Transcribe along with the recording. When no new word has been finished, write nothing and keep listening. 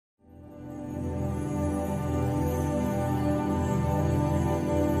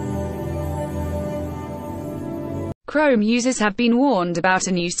Chrome users have been warned about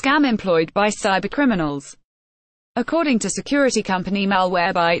a new scam employed by cybercriminals. According to security company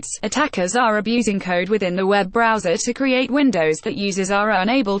Malwarebytes, attackers are abusing code within the web browser to create windows that users are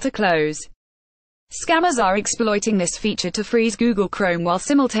unable to close. Scammers are exploiting this feature to freeze Google Chrome while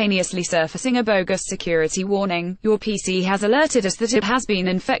simultaneously surfacing a bogus security warning. Your PC has alerted us that it has been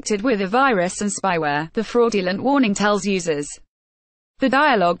infected with a virus and spyware, the fraudulent warning tells users. The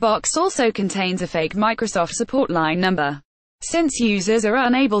dialog box also contains a fake Microsoft support line number. Since users are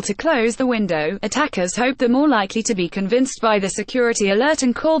unable to close the window, attackers hope they're more likely to be convinced by the security alert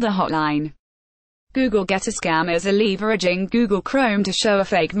and call the hotline. Google GETTYScammers are leveraging Google Chrome to show a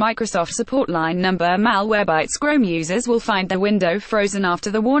fake Microsoft support line number. MALWAREBYTESCHROME users will find their window frozen after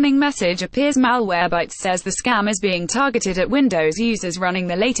the warning message appears. Malwarebytes says the scam is being targeted at Windows users running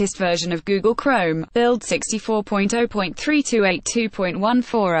the latest version of Google Chrome, build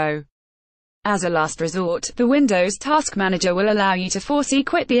 64.0.3282.140. As a last resort, the Windows Task Manager will allow you to force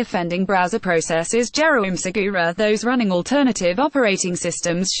quit the offending browser processes. Jerome Segura, those running alternative operating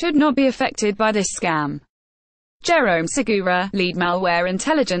systems should not be affected by this scam. Jerome Segura, lead malware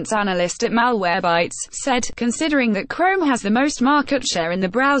intelligence analyst at Malwarebytes, said, considering that Chrome has the most market share in the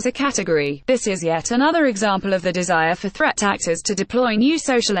browser category, this is yet another example of the desire for threat actors to deploy new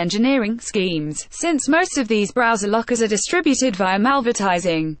social engineering schemes. Since most of these browser lockers are distributed via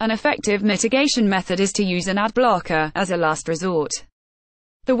malvertising, an effective mitigation method is to use an ad blocker, as a last resort.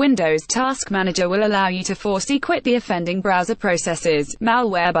 The Windows Task Manager will allow you to force quit the offending browser processes.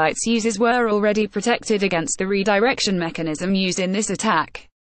 Malwarebytes users were already protected against the redirection mechanism used in this attack.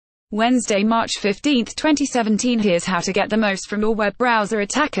 Wednesday, March 15, 2017. Here's how to get the most from your web browser.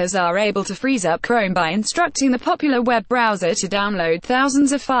 Attackers are able to freeze up Chrome by instructing the popular web browser to download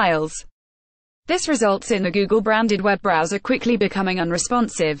thousands of files. This results in the Google-branded web browser quickly becoming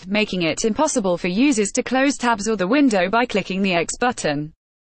unresponsive, making it impossible for users to close tabs or the window by clicking the X button.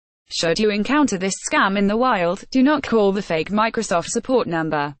 Should you encounter this scam in the wild, do not call the fake Microsoft support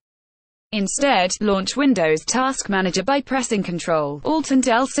number. Instead, launch Windows Task Manager by pressing Ctrl, Alt and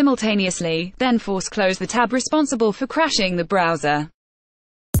Del simultaneously, then force close the tab responsible for crashing the browser.